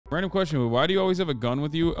Random question. Why do you always have a gun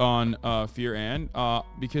with you on Fear and?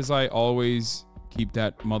 Because I always keep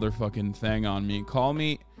that motherfucking thing on me. Call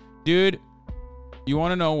me. Dude, you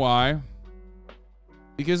want to know why?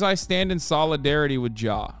 Because I stand in solidarity with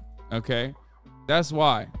Ja. Okay? That's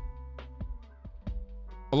why.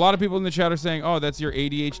 A lot of people in the chat are saying, oh, that's your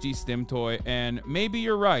ADHD stim toy. And maybe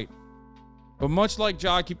you're right. But much like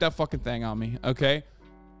Ja, I keep that fucking thing on me. Okay?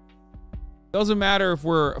 Doesn't matter if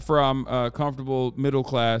we're from comfortable middle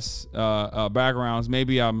class backgrounds.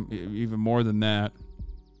 Maybe I'm even more than that.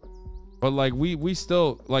 But like we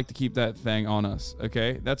still like to keep that thing on us.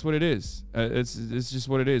 Okay, that's what it is. It's just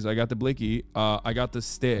what it is. I got the blicky. I got the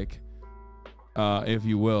stick, if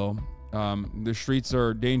you will. The streets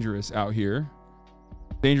are dangerous out here.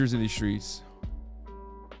 Dangerous in these streets.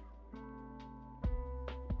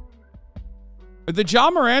 But the Ja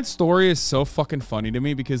Morant story is so fucking funny to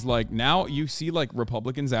me because like now you see like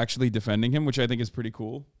Republicans actually defending him, which I think is pretty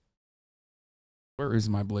cool. Where is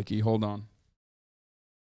my blicky? Hold on.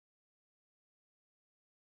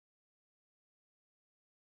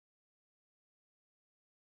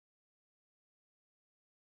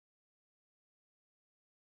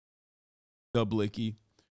 The blicky.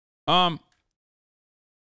 Bro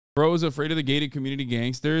is afraid of the gated community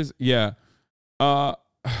gangsters. Yeah.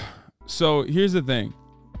 So here's the thing.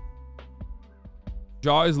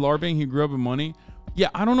 Ja is LARPing. He grew up with money. Yeah,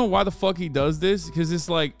 I don't know why the fuck he does this because it's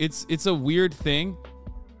like it's a weird thing.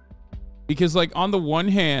 Because like on the one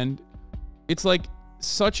hand, it's like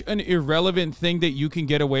such an irrelevant thing that you can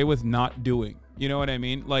get away with not doing. You know what I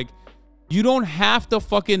mean? Like you don't have to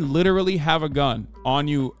fucking literally have a gun on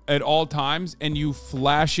you at all times and you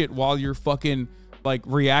flash it while you're fucking like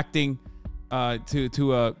reacting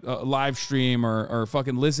to a live stream or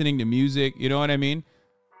fucking listening to music. You know what I mean?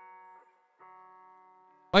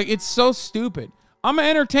 Like, it's so stupid. I'm an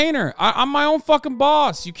entertainer. I'm my own fucking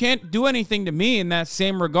boss. You can't do anything to me in that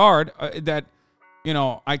same regard that, you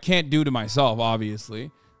know, I can't do to myself,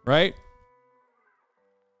 obviously. Right?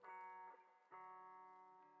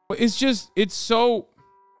 But it's just, it's so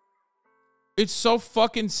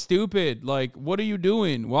fucking stupid. Like, what are you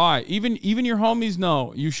doing? Why? Even your homies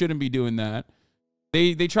know you shouldn't be doing that.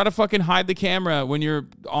 They try to fucking hide the camera when you're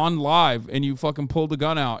on live and you fucking pull the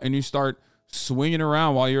gun out and you start swinging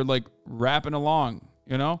around while you're like rapping along,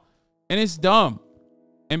 you know? And it's dumb.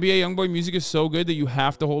 NBA Youngboy music is so good that you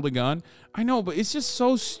have to hold a gun. I know, but it's just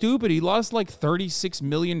so stupid. He lost like $36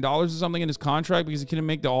 million or something in his contract because he couldn't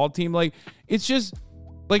make the all team. Like, it's just...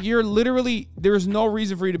 Like, you're literally, there's no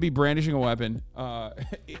reason for you to be brandishing a weapon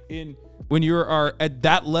when you are at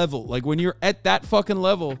that level. Like, when you're at that fucking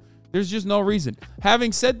level, there's just no reason.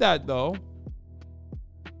 Having said that, though,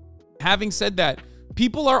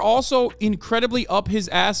 people are also incredibly up his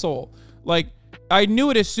asshole. Like, I knew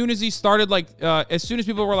it as soon as he started, like, as soon as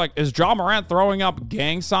people were like, is Ja Morant throwing up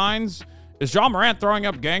gang signs? Is Ja Morant throwing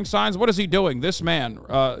up gang signs? What is he doing? This man,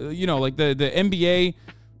 you know, like the NBA,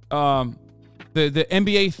 the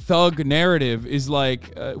NBA thug narrative is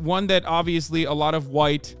like one that obviously a lot of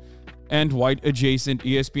white and white adjacent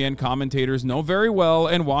ESPN commentators know very well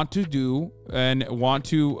and want to do and want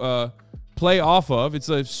to play off of. It's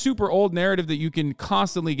a super old narrative that you can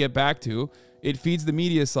constantly get back to. It feeds the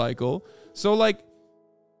media cycle. So like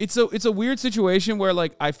it's a weird situation where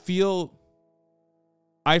like I feel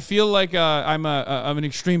like I'm an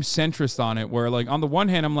extreme centrist on it, where like on the one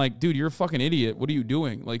hand I'm like, dude, you're a fucking idiot. What are you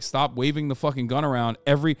doing? Like, stop waving the fucking gun around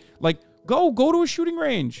go to a shooting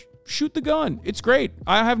range, shoot the gun. It's great.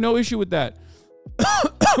 I have no issue with that.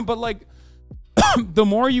 But like, the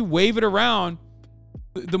more you wave it around,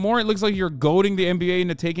 the more it looks like you're goading the NBA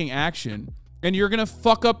into taking action, and you're gonna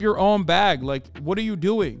fuck up your own bag. Like, what are you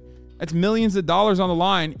doing? That's millions of dollars on the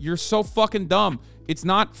line. You're so fucking dumb. It's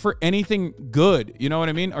not for anything good. You know what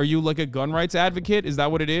I mean? Are you like a gun rights advocate? Is that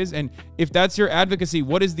what it is? And if that's your advocacy,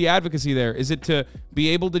 what is the advocacy there? Is it to be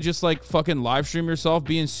able to just like fucking live stream yourself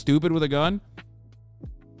being stupid with a gun?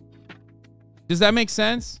 Does that make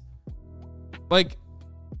sense? Like,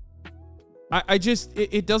 I just,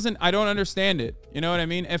 it doesn't, I don't understand it. You know what I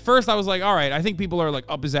mean? At first I was like, all right, I think people are like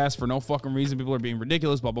up his ass for no fucking reason. People are being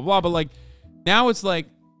ridiculous, blah, blah, blah. But like, now it's like,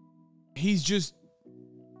 he's just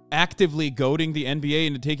actively goading the NBA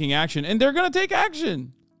into taking action, and they're going to take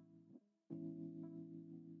action.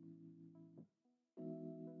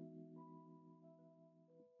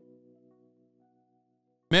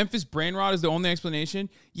 Memphis brain rot is the only explanation.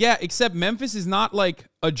 Yeah, except Memphis is not like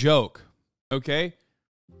a joke. Okay?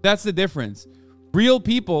 That's the difference. Real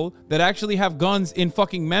people that actually have guns in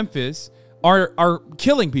fucking Memphis are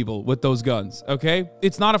killing people with those guns. Okay?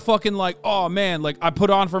 It's not a fucking like, oh man, like I put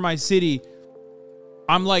on for my city.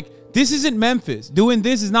 I'm like This isn't Memphis. Doing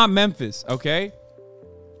this is not Memphis, okay?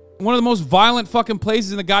 One of the most violent fucking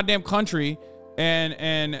places in the goddamn country,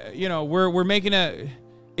 and you know, we're making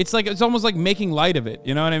it's almost like making light of it.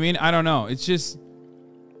 You know what I mean? I don't know. It's just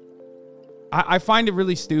I find it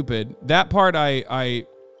really stupid. That part I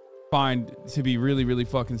find to be really, really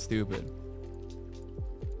fucking stupid.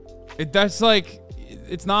 That's like,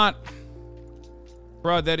 it's not,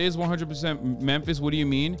 bro, that is 100% Memphis. What do you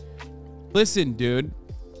mean? Listen, dude,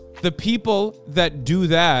 the people that do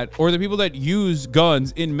that, or the people that use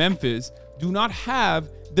guns in Memphis, do not have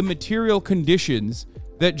the material conditions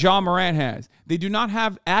that Ja Morant has. They do not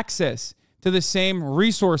have access to the same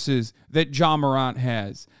resources that Ja Morant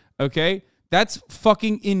has. Okay? That's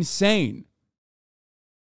fucking insane.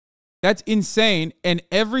 That's insane. And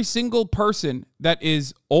every single person that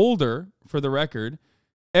is older, for the record,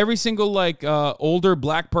 every single like older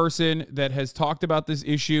black person that has talked about this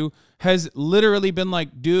issue has literally been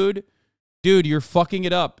like, dude, you're fucking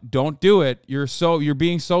it up. Don't do it. You're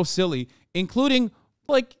being so silly, including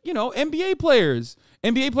like, you know, NBA players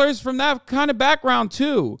from that kind of background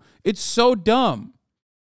too. It's so dumb.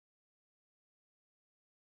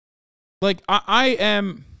 Like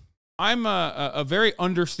I'm a very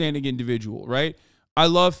understanding individual, right? I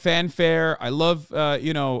love fanfare. I love,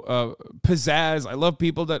 pizzazz. I love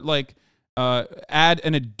people that like add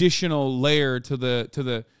an additional layer to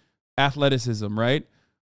the athleticism, right?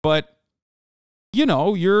 But you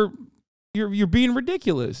know, you're being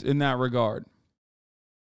ridiculous in that regard.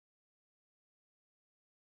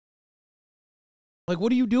 Like,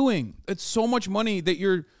 what are you doing? It's so much money that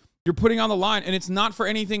you're putting on the line, and it's not for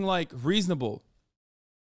anything like reasonable.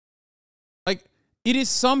 Like, it is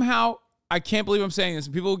somehow, I can't believe I'm saying this.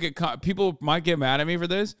 People might get mad at me for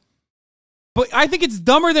this, but I think it's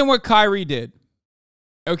dumber than what Kyrie did.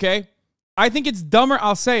 Okay? I think it's dumber.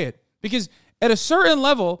 I'll say it because at a certain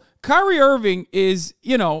level, Kyrie Irving is,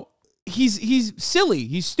 you know, he's silly.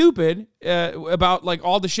 He's stupid about like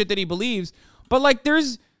all the shit that he believes, but like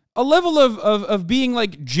there's a level of being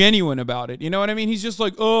like genuine about it. You know what I mean? He's just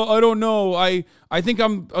like, oh, I don't know. I think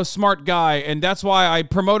I'm a smart guy, and that's why I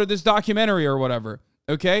promoted this documentary or whatever.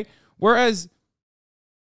 Okay? Whereas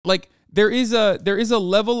like there is a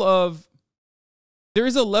level of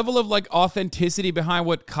like authenticity behind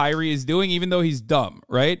what Kyrie is doing, even though he's dumb,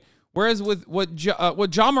 right? Whereas with what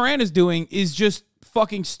Ja Morant is doing is just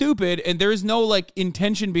fucking stupid, and there is no like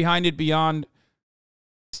intention behind it beyond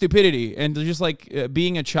stupidity and just like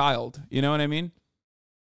being a child. You know what I mean?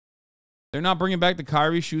 They're not bringing back the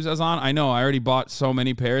Kyrie shoes as on. I know. I already bought so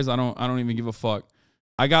many pairs. I don't even give a fuck.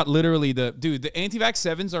 I got literally the anti-vax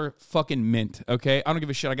 7s are fucking mint, okay? I don't give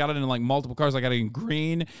a shit. I got it in like multiple colors. I got it in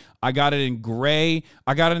green. I got it in gray.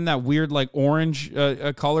 I got it in that weird like orange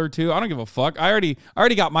color too. I don't give a fuck. I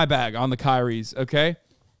already got my bag on the Kyries, okay?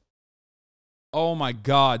 Oh my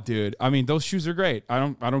God, dude. I mean, those shoes are great. I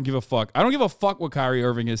don't give a fuck. I don't give a fuck what Kyrie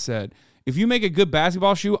Irving has said. If you make a good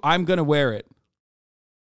basketball shoe, I'm going to wear it.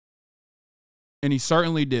 And he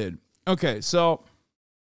certainly did. Okay, so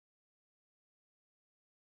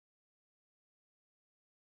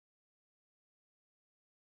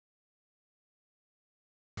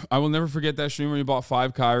I will never forget that stream where you bought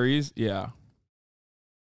 5 Kyries. Yeah.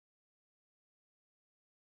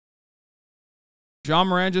 Ja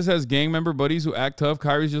Morant just has gang member buddies who act tough.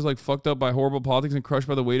 Kyrie's just like fucked up by horrible politics and crushed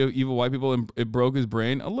by the weight of evil white people, and it broke his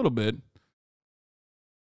brain a little bit.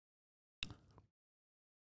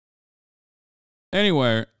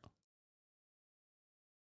 Anyway,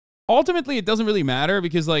 ultimately it doesn't really matter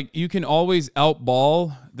because like you can always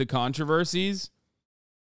outball the controversies.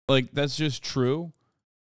 Like that's just true.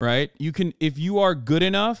 Right? You can, if you are good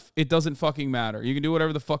enough, it doesn't fucking matter. You can do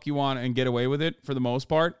whatever the fuck you want and get away with it for the most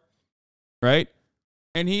part. Right?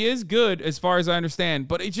 And he is good as far as I understand,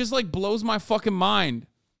 but it just like blows my fucking mind.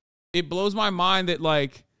 It blows my mind that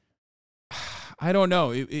like, I don't know.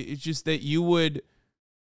 It's just that you would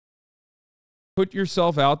put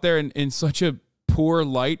yourself out there in such a poor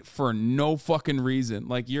light for no fucking reason.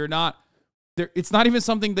 Like you're not there. It's not even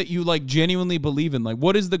something that you like genuinely believe in. Like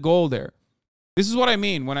what is the goal there? This is what I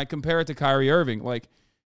mean when I compare it to Kyrie Irving. Like,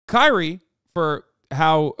 Kyrie, for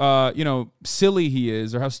how, silly he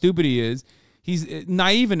is or how stupid he is, he's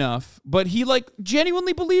naive enough, but he, like,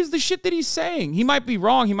 genuinely believes the shit that he's saying. He might be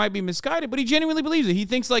wrong. He might be misguided, but he genuinely believes it. He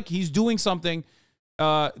thinks, like, he's doing something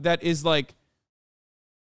that is, like,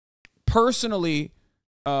 personally,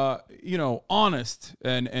 honest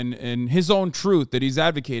and his own truth that he's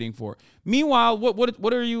advocating for. Meanwhile,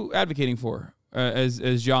 what are you advocating for?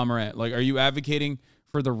 As Ja Morant, like, are you advocating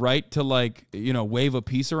for the right to like, wave a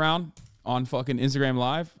piece around on fucking Instagram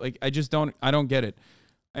Live? Like, I don't get it.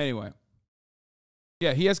 Anyway,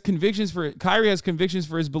 Yeah, he has convictions for it. Kyrie has convictions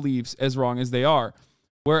for his beliefs, as wrong as they are.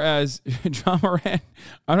 Whereas John Morant,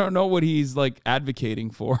 I don't know what he's like advocating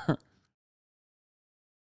for.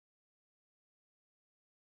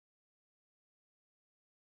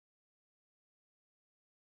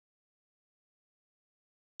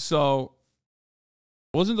 So,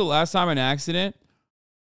 wasn't the last time an accident?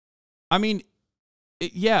 I mean,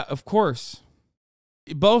 yeah, of course.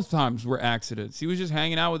 Both times were accidents. He was just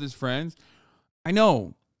hanging out with his friends. I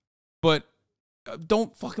know, but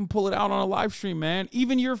don't fucking pull it out on a live stream, man.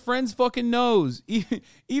 Even your friends fucking knows.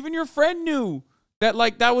 Even your friend knew that,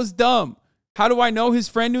 like, that was dumb. How do I know his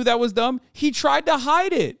friend knew that was dumb? He tried to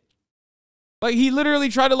hide it. Like, he literally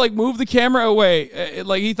tried to, like, move the camera away.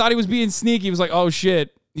 Like, he thought he was being sneaky. He was like, oh,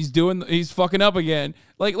 shit. He's fucking up again.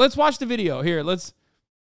 Like, let's watch the video. Here, let's.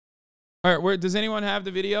 All right, does anyone have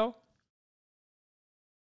the video?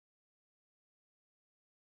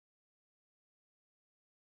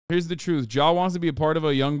 Here's the truth. Ja wants to be a part of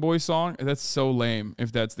a Young Boy song. That's so lame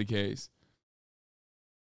if that's the case.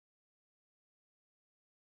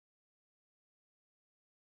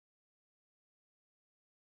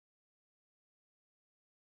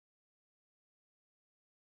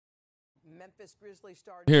 Memphis Grizzlies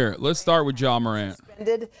star. Here, let's start with Ja Morant.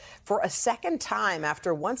 Suspended for a second time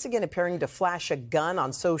after once again appearing to flash a gun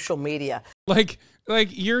on social media. Like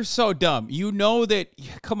you're so dumb. You know that.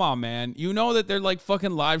 Come on, man. You know that they're like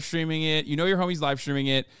fucking live streaming it. You know your homie's live streaming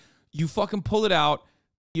it. You fucking pull it out.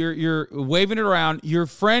 You're waving it around. Your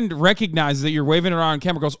friend recognizes that you're waving it around on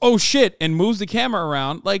camera, goes, oh shit, and moves the camera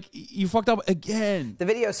around. Like, you fucked up again. The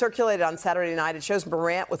video circulated on Saturday night. It shows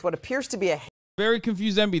Morant with what appears to be a very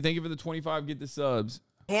confused MB. Thank you for the 25. Get the subs.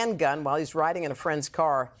 Handgun while he's riding in a friend's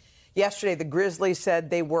car. Yesterday, the Grizzlies said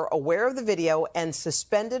they were aware of the video and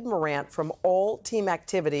suspended Morant from all team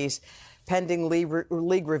activities pending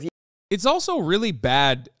league review. It's also really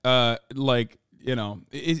bad, like, you know,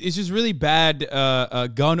 it's just really bad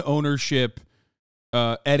gun ownership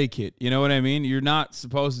etiquette. You know what I mean? You're not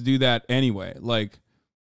supposed to do that anyway. Like,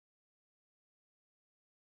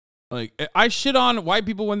 I shit on white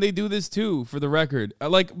people when they do this too, for the record.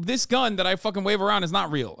 Like, this gun that I fucking wave around is not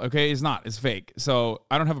real, okay? It's not. It's fake. So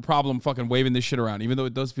I don't have a problem fucking waving this shit around, even though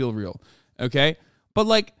it does feel real, okay? But,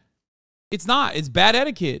 like, it's not. It's bad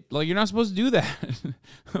etiquette. Like, you're not supposed to do that.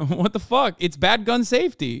 What the fuck? It's bad gun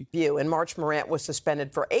safety. In March, Morant was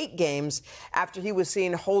suspended for 8 games after he was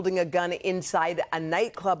seen holding a gun inside a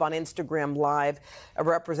nightclub on Instagram Live. A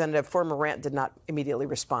representative for Morant did not immediately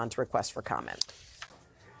respond to requests for comment.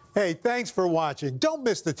 Hey, thanks for watching. Don't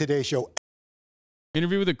miss the Today Show.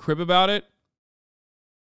 Interview with a Crib about it.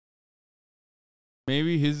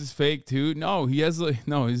 Maybe his is fake too. No, he has like,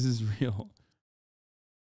 no, his is real.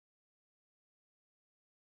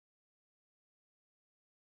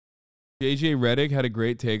 JJ Redick had a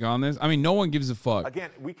great take on this. I mean, no one gives a fuck. Again,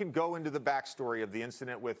 we can go into the backstory of the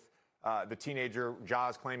incident with the teenager.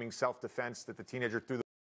 Ja's claiming self-defense, that the teenager threw the...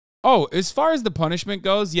 Oh, as far as the punishment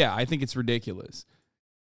goes, yeah, I think it's ridiculous.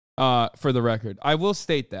 For the record, I will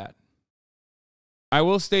state that.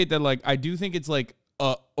 Like, I do think it's like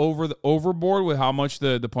overboard with how much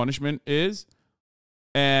the punishment is,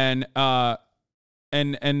 and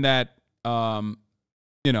that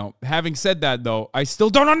you know, having said that though, I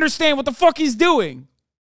still don't understand what the fuck he's doing.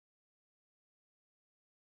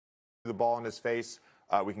 The ball in his face.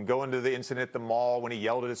 We can go into the incident at the mall when he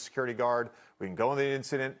yelled at his security guard. We can go into the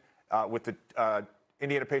incident with the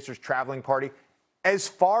Indiana Pacers traveling party. As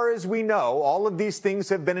far as we know, all of these things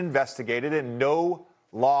have been investigated and no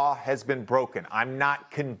law has been broken. I'm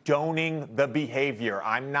not condoning the behavior.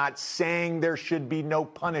 I'm not saying there should be no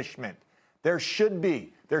punishment. There should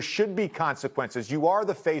be. There should be consequences. You are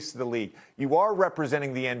the face of the league. You are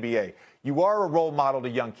representing the NBA. You are a role model to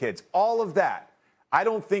young kids. All of that. I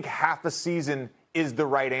don't think half a season is the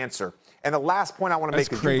right answer. And the last point I want to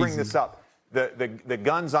make is you bring this up, the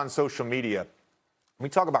guns on social media. We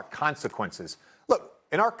talk about consequences. Look,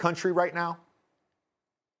 in our country right now,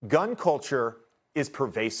 gun culture is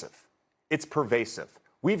pervasive. It's pervasive.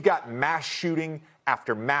 We've got mass shooting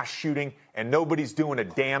after mass shooting, and nobody's doing a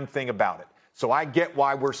damn thing about it. So I get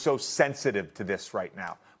why we're so sensitive to this right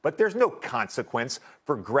now. But there's no consequence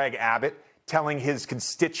for Greg Abbott telling his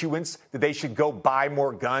constituents that they should go buy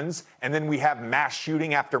more guns, and then we have mass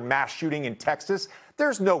shooting after mass shooting in Texas.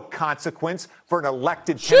 There's no consequence for an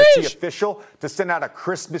elected Tennessee official to send out a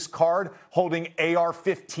Christmas card holding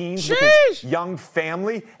AR-15s with his young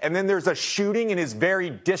family, and then there's a shooting in his very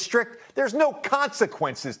district. There's no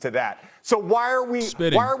consequences to that. So why are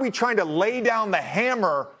we trying to lay down the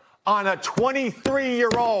hammer on a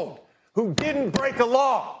 23-year-old who didn't break a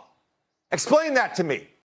law? Explain that to me.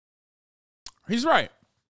 He's right.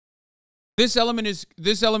 This element is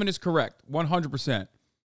correct, 100%.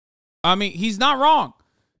 I mean, he's not wrong.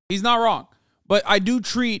 He's not wrong. But I do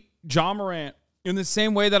treat Ja Morant in the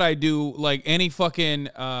same way that I do like any fucking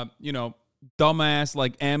dumbass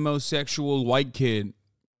like amosexual white kid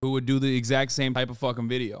who would do the exact same type of fucking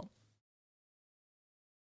video.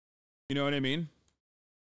 You know what I mean?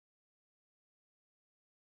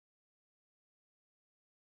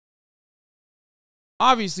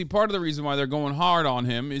 Obviously, part of the reason why they're going hard on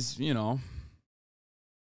him is, a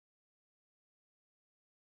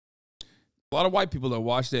lot of white people that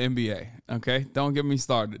watch the NBA, okay? Don't get me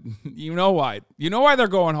started. You know why. You know why they're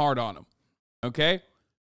going hard on him, okay?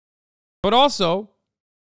 But also,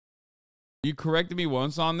 you corrected me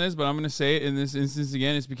once on this, but I'm going to say it in this instance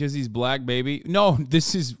again. It's because he's black, baby. No,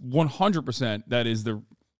 this is 100% that is the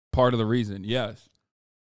part of the reason, yes.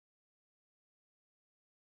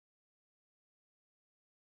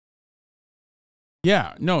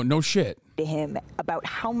 Yeah, no shit. To him about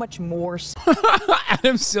how much more.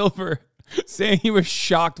 Adam Silver saying he was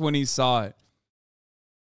shocked when he saw it.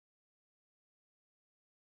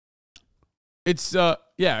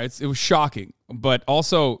 It was shocking, but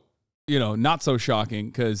also, not so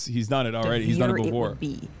shocking because he's done it already. He's done it before. It would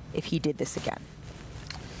be if he did this again.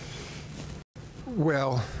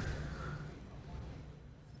 Well,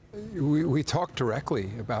 we talked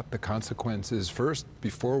directly about the consequences first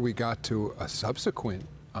before we got to a subsequent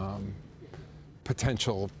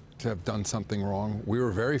potential to have done something wrong. We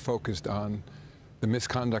were very focused on the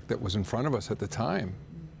misconduct that was in front of us at the time.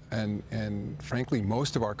 And frankly,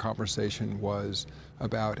 most of our conversation was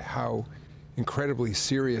about how incredibly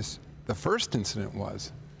serious the first incident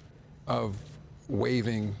was of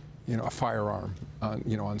waving, a firearm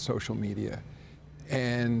on social media.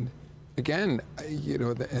 And again,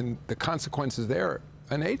 and the consequences there,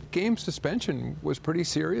 an 8-game suspension was pretty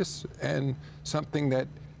serious and something that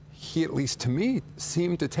he, at least to me,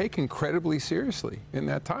 seemed to take incredibly seriously in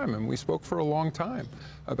that time. And we spoke for a long time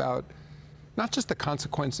about not just the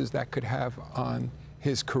consequences that could have on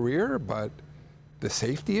his career, but the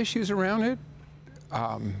safety issues around it.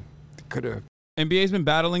 Could have. NBA's been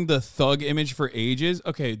battling the thug image for ages.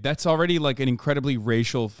 Okay, that's already like an incredibly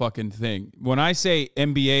racial fucking thing. When I say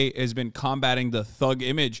NBA has been combating the thug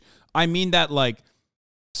image, I mean that like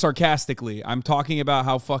sarcastically. I'm talking about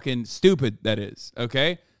how fucking stupid that is,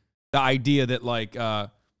 okay? The idea that like,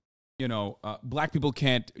 black people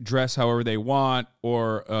can't dress however they want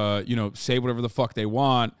or, say whatever the fuck they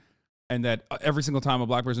want. And that every single time a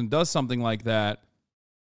black person does something like that,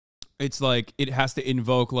 it's like it has to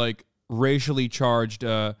invoke like racially charged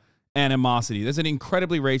animosity. That's an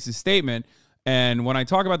incredibly racist statement. And when I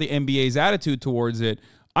talk about the NBA's attitude towards it,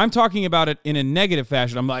 I'm talking about it in a negative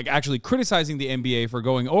fashion. I'm like actually criticizing the NBA for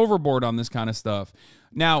going overboard on this kind of stuff.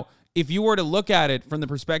 Now, if you were to look at it from the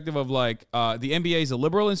perspective of like the NBA is a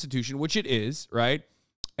liberal institution, which it is, right?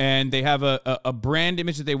 And they have a brand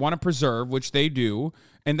image that they want to preserve, which they do.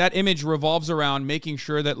 And that image revolves around making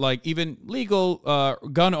sure that like even legal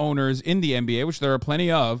gun owners in the NBA, which there are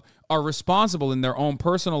plenty of, are responsible in their own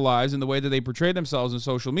personal lives in the way that they portray themselves in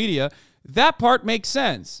social media. That part makes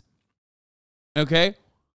sense. Okay?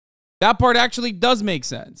 That part actually does make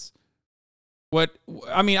sense.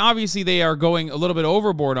 Obviously they are going a little bit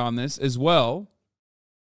overboard on this as well.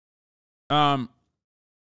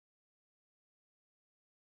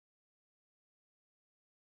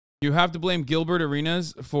 You have to blame Gilbert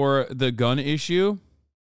Arenas for the gun issue.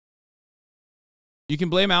 You can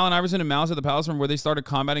blame Allen Iverson and Malice at the Palace from where they started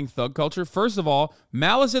combating thug culture. First of all,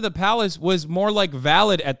 Malice at the Palace was more like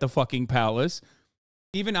Valid at the fucking Palace.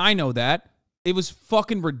 Even I know that. It was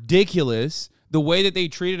fucking ridiculous the way that they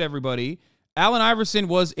treated everybody. Allen Iverson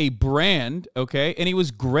was a brand, okay? And he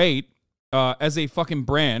was great as a fucking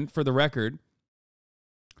brand, for the record.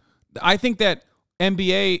 I think that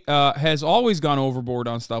NBA has always gone overboard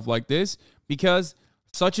on stuff like this because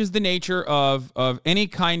such is the nature of any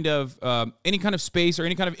kind of space or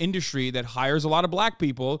any kind of industry that hires a lot of black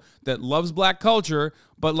people, that loves black culture,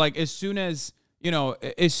 but like as soon as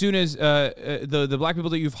the black people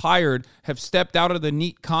that you've hired have stepped out of the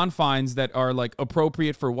neat confines that are like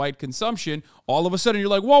appropriate for white consumption, all of a sudden you're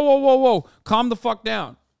like, whoa, calm the fuck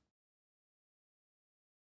down.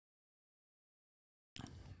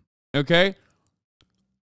 Okay?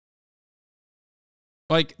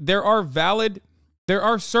 Like there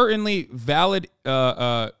are certainly valid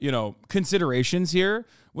considerations here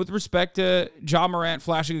with respect to Ja Morant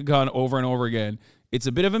flashing a gun over and over again. It's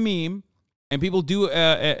a bit of a meme. And people do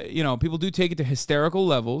take it to hysterical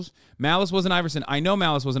levels. Malice wasn't Iverson. I know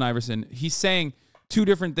Malice wasn't Iverson. He's saying two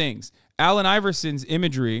different things. Allen Iverson's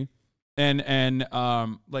imagery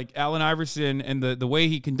like Allen Iverson and the way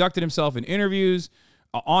he conducted himself in interviews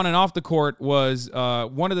on and off the court was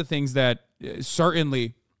one of the things that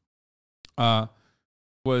certainly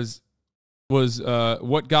was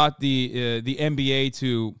what got the NBA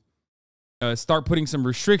to start putting some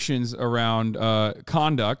restrictions around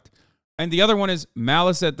conduct. And the other one is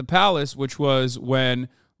Malice at the Palace, which was when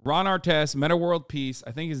Ron Artest, Meta World Peace,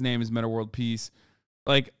 I think his name is Meta World Peace,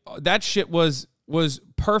 like that shit was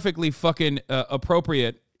perfectly fucking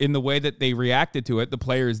appropriate in the way that they reacted to it. The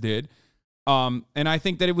players did. And I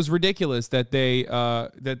think that it was ridiculous that they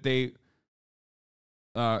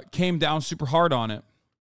came down super hard on it.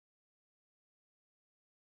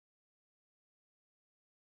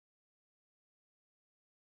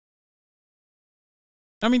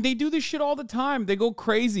 I mean, they do this shit all the time. They go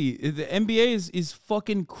crazy. The NBA is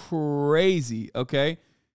fucking crazy, okay?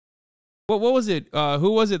 What was it?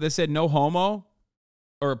 Who was it that said no homo?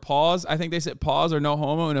 Or pause? I think they said pause or no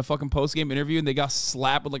homo in a fucking post-game interview, and they got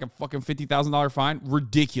slapped with like a fucking $50,000 fine.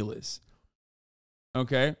 Ridiculous.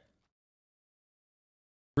 Okay?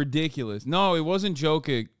 Ridiculous. No, it wasn't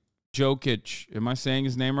Jokic. Am I saying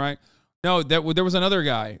his name right? No, there was another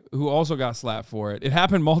guy who also got slapped for it. It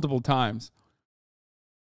happened multiple times.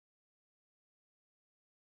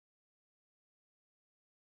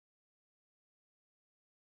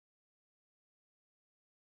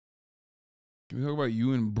 Can we talk about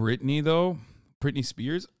you and Britney, though? Britney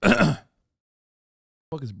Spears? What the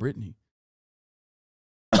fuck is Britney?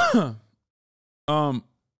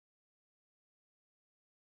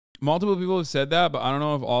 Multiple people have said that, but I don't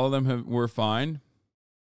know if all of them were fine.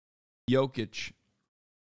 Jokic.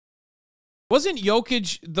 Wasn't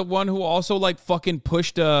Jokic the one who also, like, fucking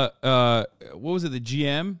pushed what was it, the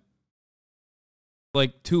GM?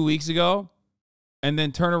 Like, 2 weeks ago? And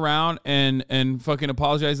then turn around and fucking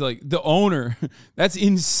apologize like the owner. That's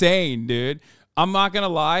insane, dude. I'm not gonna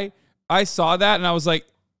lie. I saw that and I was like,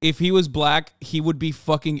 if he was black, he would be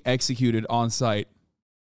fucking executed on site.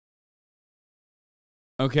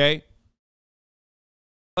 Okay?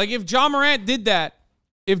 Like if John Morant did that,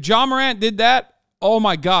 oh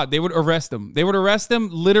my God, they would arrest him. They would arrest him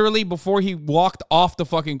literally before he walked off the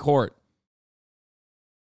fucking court.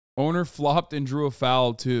 Owner flopped and drew a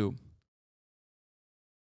foul too.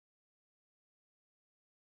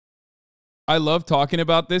 I love talking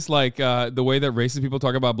about this, like the way that racist people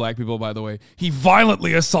talk about black people, by the way. He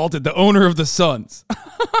violently assaulted the owner of the Suns.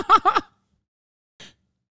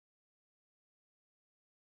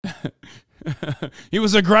 He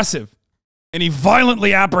was aggressive, and he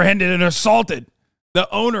violently apprehended and assaulted the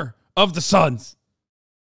owner of the Suns.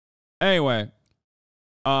 Anyway,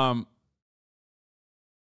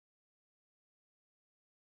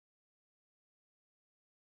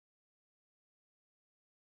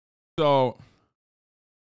 so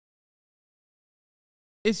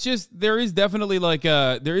it's just there is definitely like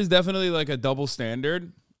a double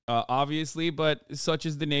standard, obviously, but such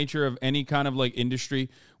is the nature of any kind of like industry,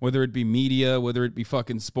 whether it be media, whether it be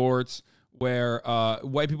fucking sports, where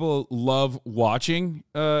white people love watching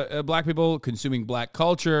black people, consuming black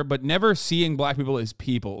culture, but never seeing black people as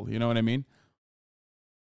people. You know what I mean?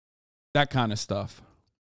 That kind of stuff.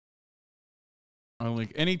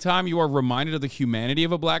 Like anytime you are reminded of the humanity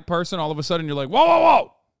of a black person, all of a sudden you're like, whoa, whoa,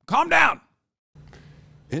 whoa, calm down.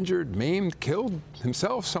 Injured, maimed, killed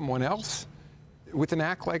himself, someone else with an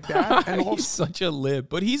act like that. And he's such a lib,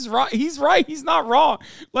 but he's right. He's right. He's not wrong.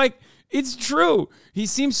 Like, it's true. He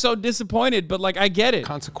seems so disappointed, but like, I get it.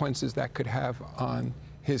 Consequences that could have on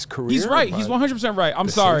his career. He's right. He's 100% right. I'm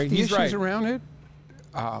sorry. He's right. Issues around it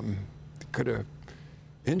could have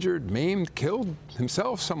injured, maimed, killed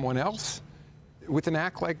himself, someone else with an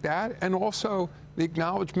act like that. And also the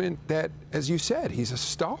acknowledgement that, as you said, he's a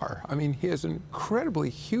star. I mean, he has an incredibly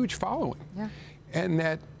huge following. Yeah. And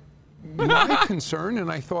that my concern,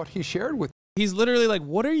 and I thought he shared with. He's literally like,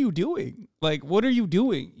 what are you doing? Like, what are you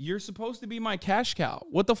doing? You're supposed to be my cash cow.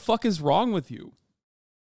 What the fuck is wrong with you?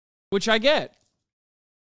 Which I get.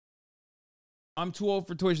 I'm too old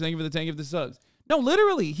for Twitch. Thank you for the 10 gift the subs. No,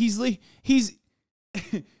 literally, he's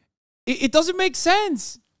it doesn't make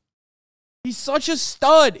sense. He's such a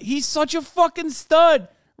stud. He's such a fucking stud.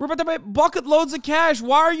 We're about to buy bucket loads of cash.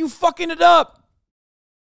 Why are you fucking it up?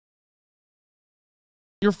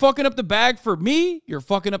 You're fucking up the bag for me. You're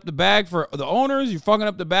fucking up the bag for the owners. You're fucking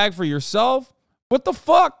up the bag for yourself. What the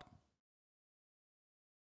fuck?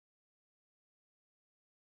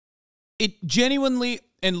 It genuinely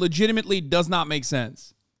and legitimately does not make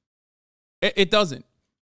sense. It doesn't.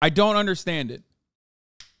 I don't understand it.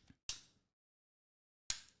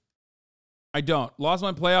 I don't. Lost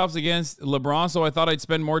my playoffs against LeBron, so I thought I'd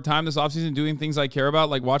spend more time this offseason doing things I care about,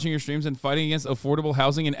 like watching your streams and fighting against affordable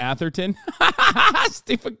housing in Atherton.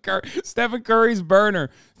 Stephen Curry's burner.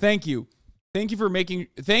 Thank you. Thank you for making...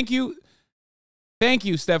 Thank you,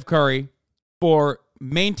 Steph Curry, for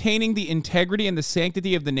maintaining the integrity and the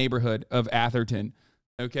sanctity of the neighborhood of Atherton.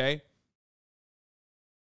 Okay?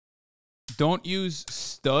 Don't use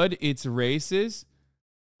stud, it's racist.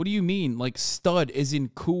 What do you mean? Like stud is in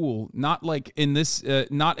cool, not like in this,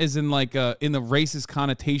 not as in like in the racist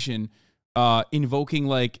connotation, invoking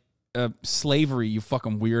like slavery, you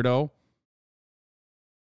fucking weirdo.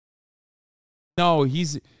 No,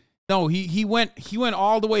 he went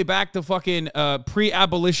all the way back to fucking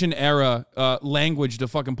pre-abolition era language to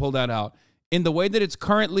fucking pull that out. In the way that it's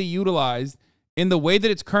currently utilized, in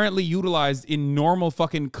normal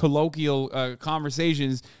fucking colloquial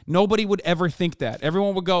conversations, nobody would ever think that.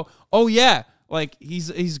 Everyone would go, "Oh yeah, like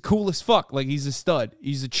he's cool as fuck, like he's a stud,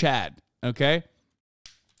 he's a Chad." Okay.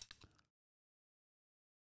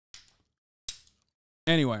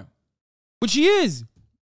 Anyway, which he is.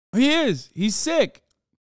 He's sick.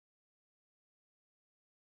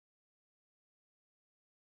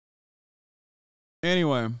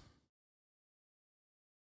 Anyway.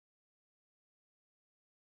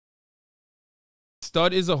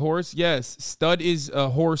 Stud is a horse. Yes, stud is a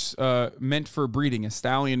horse meant for breeding, a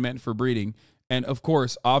stallion meant for breeding. And of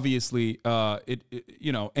course, obviously,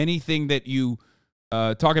 you know, anything that you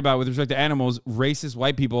talk about with respect to animals, racist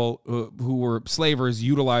white people who were slavers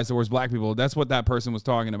utilized towards black people. That's what that person was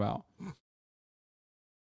talking about.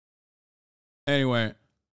 Anyway,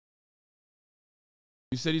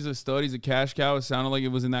 you said he's a stud, he's a cash cow. It sounded like it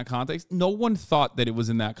was in that context. No one thought that it was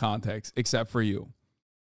in that context except for you.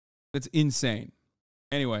 That's insane.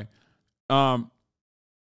 Anyway, stud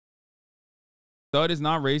is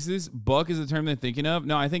not racist. Buck is the term they're thinking of.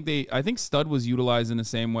 No, I think stud was utilized in the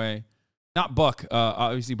same way. Not buck.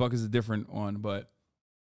 Obviously, buck is a different one, but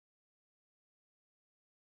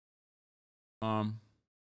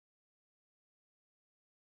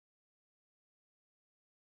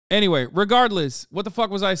anyway, regardless, what the fuck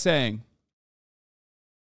was I saying?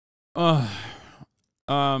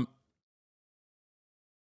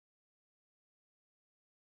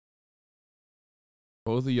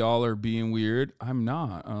 Both of y'all are being weird. I'm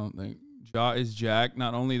not. I don't think. Ja is Jack.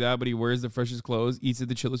 Not only that, but he wears the freshest clothes, eats at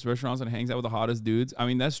the chillest restaurants, and hangs out with the hottest dudes. I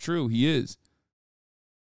mean, that's true. He is.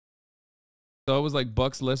 So it was like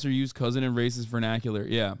Buck's lesser used cousin in racist vernacular.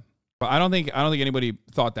 Yeah. But I don't think anybody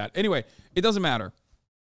thought that. Anyway, it doesn't matter.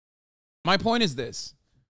 My point is this.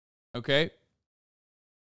 Okay?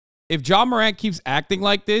 If Ja Morant keeps acting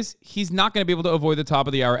like this, he's not going to be able to avoid the top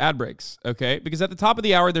of the hour ad breaks. Okay? Because at the top of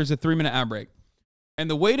the hour, there's a 3-minute ad break. And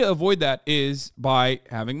the way to avoid that is by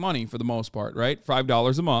having money for the most part, right?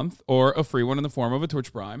 $5 a month or a free one in the form of a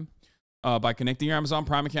Twitch Prime. By connecting your Amazon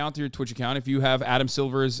Prime account to your Twitch account. If you have Adam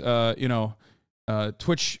Silver's, if you have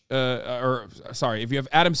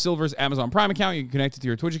Adam Silver's Amazon Prime account, you can connect it to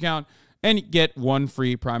your Twitch account and get one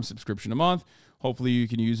free Prime subscription a month. Hopefully you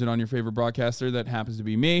can use it on your favorite broadcaster. That happens to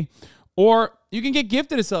be me. Or you can get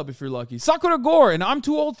gifted a sub if you're lucky. Sakura Gore, and I'm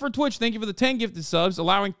too old for Twitch. Thank you for the 10 gifted subs,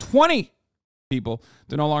 allowing 20 people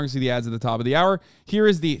to no longer see the ads at the top of the hour. Here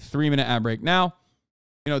is the 3-minute ad break. Now,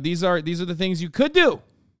 you know, these are the things you could do.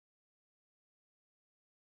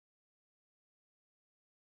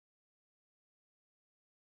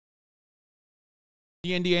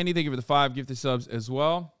 D&D Andy, thank you for the 5 gifted subs as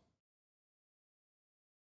well.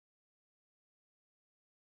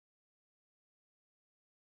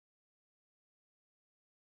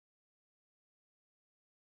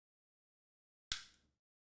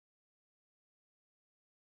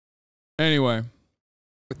 Anyway.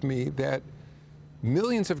 With me that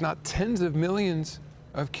millions, if not tens of millions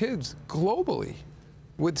of kids globally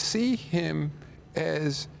would see him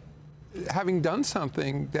as having done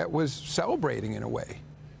something that was celebrating in a way.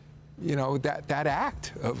 You know, that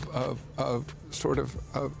act of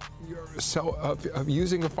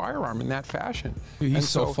using a firearm in that fashion. Dude, he's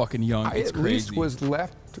so fucking young. It's at crazy. Least was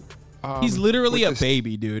left. He's literally a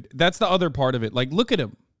baby, dude. That's the other part of it. Like, look at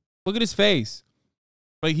him. Look at his face.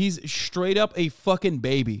 Like, he's straight up a fucking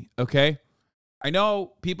baby, okay? I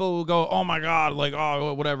know people will go, oh, my God, like,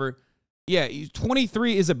 oh, whatever. Yeah,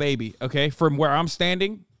 23 is a baby, okay? From where I'm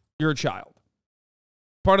standing, you're a child.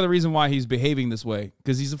 Part of the reason why he's behaving this way,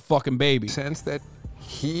 because he's a fucking baby. Sense that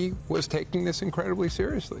he was taking this incredibly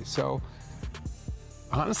seriously. So,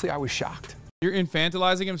 honestly, I was shocked. You're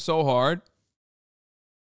infantilizing him so hard.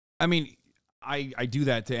 I mean, I do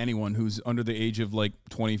that to anyone who's under the age of, like,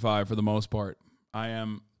 25 for the most part. I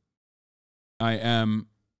am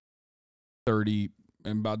 30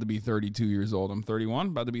 am about to be 32 years old. I'm 31,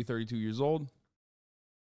 about to be 32 years old.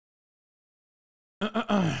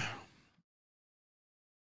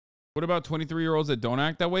 What about 23-year-olds that don't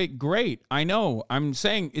act that way? Great. I know. I'm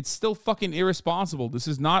saying it's still fucking irresponsible. This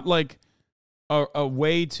is not like a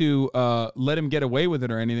way to let him get away with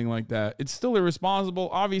it or anything like that. It's still irresponsible.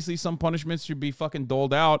 Obviously, some punishments should be fucking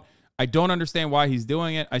doled out. I don't understand why he's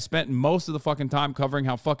doing it. I spent most of the fucking time covering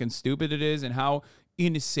how fucking stupid it is and how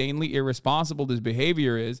insanely irresponsible this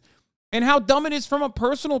behavior is and how dumb it is from a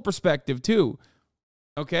personal perspective, too.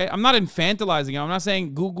 Okay, I'm not infantilizing him. I'm not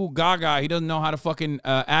saying goo goo gaga. He doesn't know how to fucking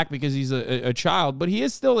act because he's a child, but he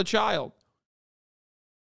is still a child.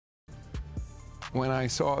 When I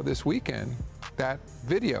saw this weekend that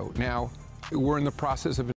video, now we're in the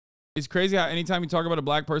process of. It's crazy how anytime you talk about a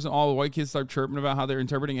black person, all the white kids start chirping about how they're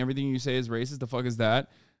interpreting everything you say as racist. The fuck is that?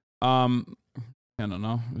 I don't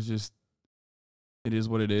know. It's just, it is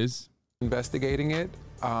what it is. Investigating it,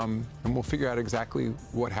 and we'll figure out exactly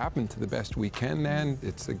what happened to the best we can then.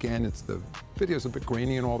 It's the video's a bit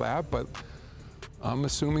grainy and all that, but I'm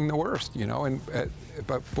assuming the worst, you know,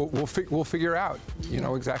 but we'll figure out, you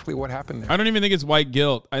know, exactly what happened there. I don't even think it's white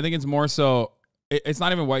guilt. I think it's more so, it's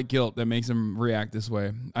not even white guilt that makes him react this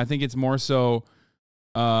way. I think it's more so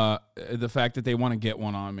the fact that they want to get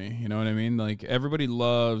one on me. You know what I mean? Like, everybody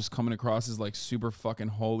loves coming across as like super fucking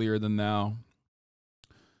holier than thou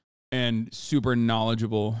and super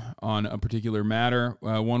knowledgeable on a particular matter.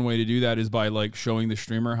 One way to do that is by like showing the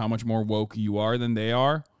streamer how much more woke you are than they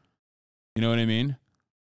are. You know what I mean?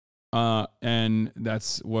 And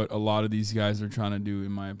that's what a lot of these guys are trying to do,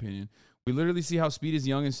 in my opinion. We literally see how speed is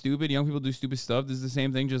young and stupid. Young people do stupid stuff. This is the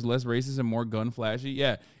same thing, just less racist and more gun flashy.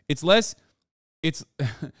 Yeah, it's less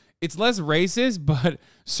racist, but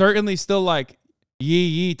certainly still like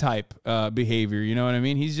yee type behavior. You know what I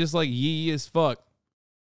mean? He's just like yee as fuck.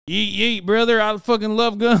 Yeet, brother, I fucking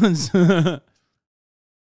love guns. What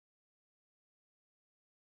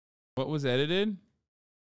was edited?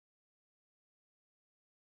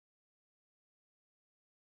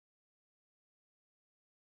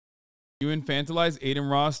 You infantilize Aiden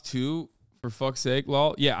Ross too, for fuck's sake,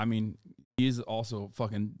 lol. Yeah, I mean, he's also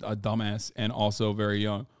fucking a dumbass and also very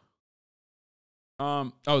young.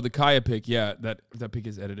 Oh, the Kaya pic, yeah, that pic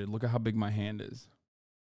is edited. Look at how big my hand is.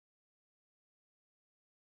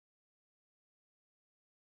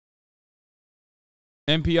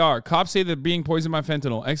 NPR. Cops say that being poisoned by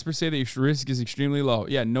fentanyl. Experts say the risk is extremely low.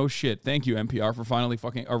 Yeah, no shit. Thank you, NPR, for finally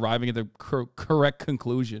fucking arriving at the correct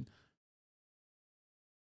conclusion.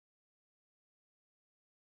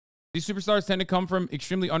 These superstars tend to come from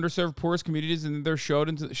extremely underserved, poorest communities, and they're shoved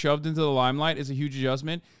into the limelight. Is a huge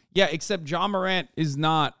adjustment. Yeah, except John Morant is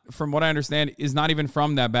not, from what I understand, is not even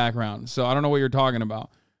from that background. So I don't know what you're talking about.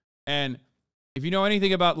 And if you know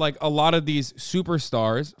anything about like a lot of these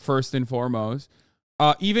superstars, first and foremost,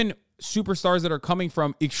 even superstars that are coming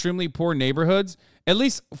from extremely poor neighborhoods, at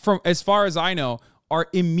least from as far as I know, are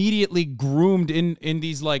immediately groomed in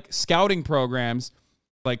these like scouting programs,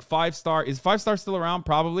 like 5-star. Is 5-star still around?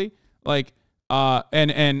 Probably. Like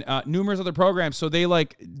and numerous other programs. So they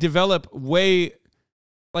like develop way,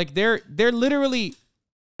 like they're literally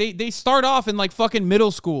they start off in like fucking middle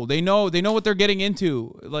school. They know what they're getting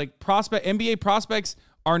into. Like NBA prospects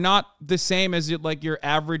are not the same as like your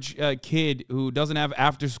average kid who doesn't have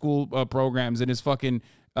after school programs and is fucking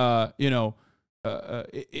in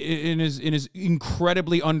his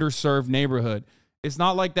incredibly underserved neighborhood. It's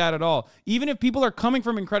not like that at all. Even if people are coming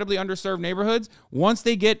from incredibly underserved neighborhoods, once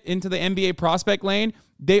they get into the NBA prospect lane,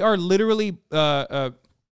 they are literally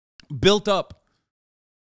built up.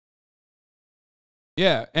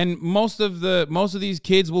 Yeah, and most of these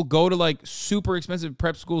kids will go to like super expensive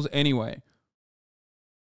prep schools anyway.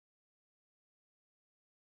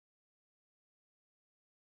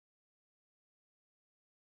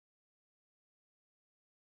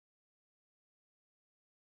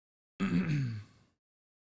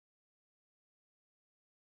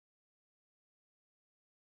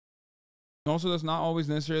 Also, that's not always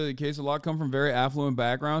necessarily the case. A lot come from very affluent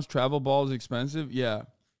backgrounds. Travel ball is expensive. Yeah.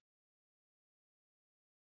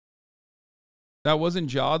 That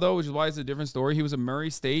wasn't Ja, though, which is why it's a different story. He was a Murray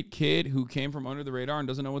State kid who came from under the radar and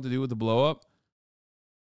doesn't know what to do with the blow up.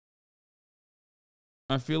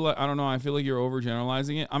 I feel like, I don't know, I feel like you're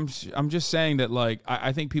overgeneralizing it. I'm just saying that, like,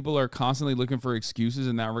 I think people are constantly looking for excuses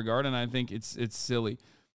in that regard, and I think it's silly.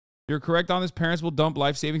 You're correct on this. Parents will dump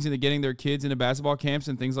life savings into getting their kids into basketball camps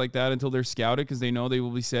and things like that until they're scouted because they know they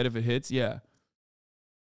will be set if it hits. Yeah.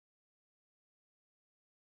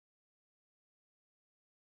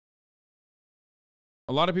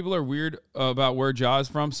 A lot of people are weird about where Ja is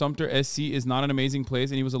from. Sumter SC is not an amazing place,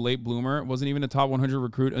 and he was a late bloomer. Wasn't even a top 100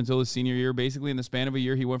 recruit until his senior year. Basically, in the span of a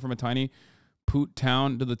year, he went from a tiny poot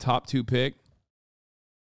town to the top 2 pick.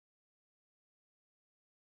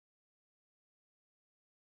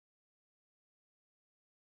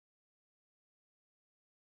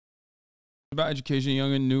 About education,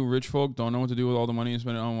 young and new rich folk don't know what to do with all the money and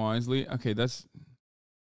spend it unwisely. Okay, that's...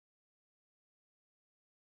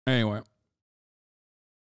 Anyway.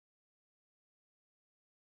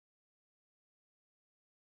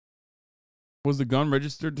 Was the gun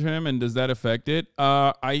registered to him, and does that affect it?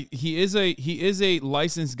 He is a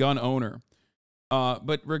licensed gun owner.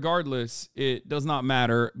 But regardless, it does not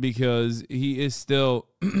matter because he is still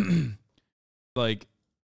like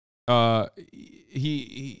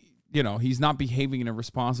he you know, he's not behaving in a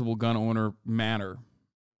responsible gun owner manner.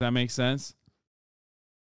 Does that make sense?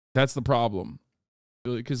 That's the problem.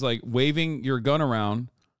 Because like waving your gun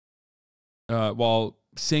around while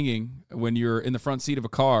singing when you're in the front seat of a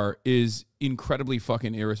car is incredibly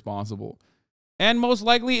fucking irresponsible and most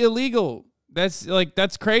likely illegal. That's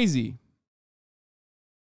crazy.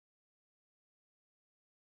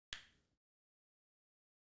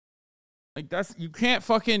 Like you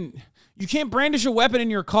can't brandish a weapon in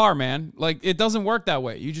your car, man. Like it doesn't work that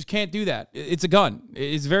way. You just can't do that. It's a gun.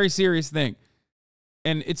 It's a very serious thing.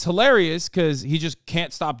 And it's hilarious because he just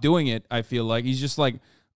can't stop doing it. I feel like he's just like,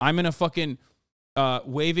 I'm in a fucking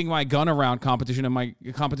waving my gun around competition, and my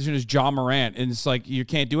competition is Ja Morant, and it's like you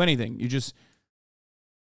can't do anything.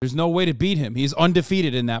 There's no way to beat him. He's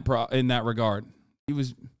undefeated in that regard. You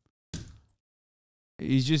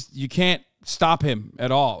can't stop him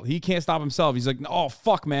at all. He can't stop himself. He's like, oh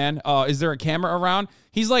fuck, man. Is there a camera around?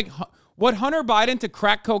 He's like, what Hunter Biden to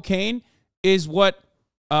crack cocaine is what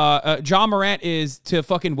Ja Morant is to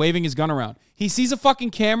fucking waving his gun around. He sees a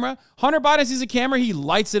fucking camera. Hunter Biden sees a camera. He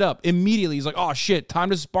lights it up immediately. He's like, oh shit,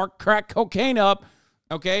 time to spark crack cocaine up.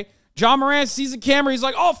 Okay. Ja Morant sees a camera. He's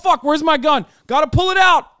like, oh fuck, where's my gun? Gotta pull it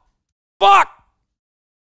out. Fuck.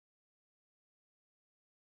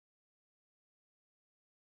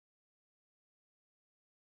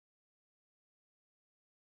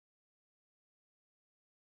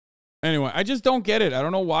 Anyway, I just don't get it. I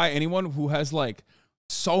don't know why anyone who has like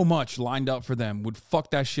so much lined up for them would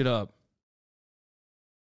fuck that shit up.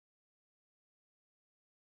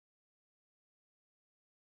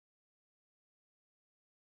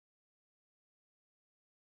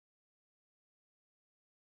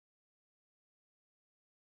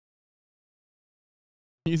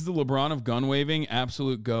 He's the LeBron of gun waving,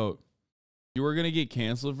 absolute GOAT. You were going to get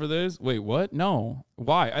canceled for this? Wait, what? No.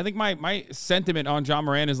 Why? I think my sentiment on Ja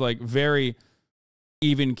Morant is like very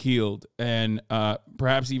even keeled and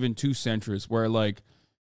perhaps even too centrist, where like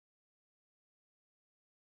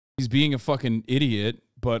he's being a fucking idiot,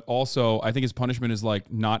 but also I think his punishment is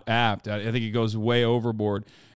like not apt. I think he goes way overboard.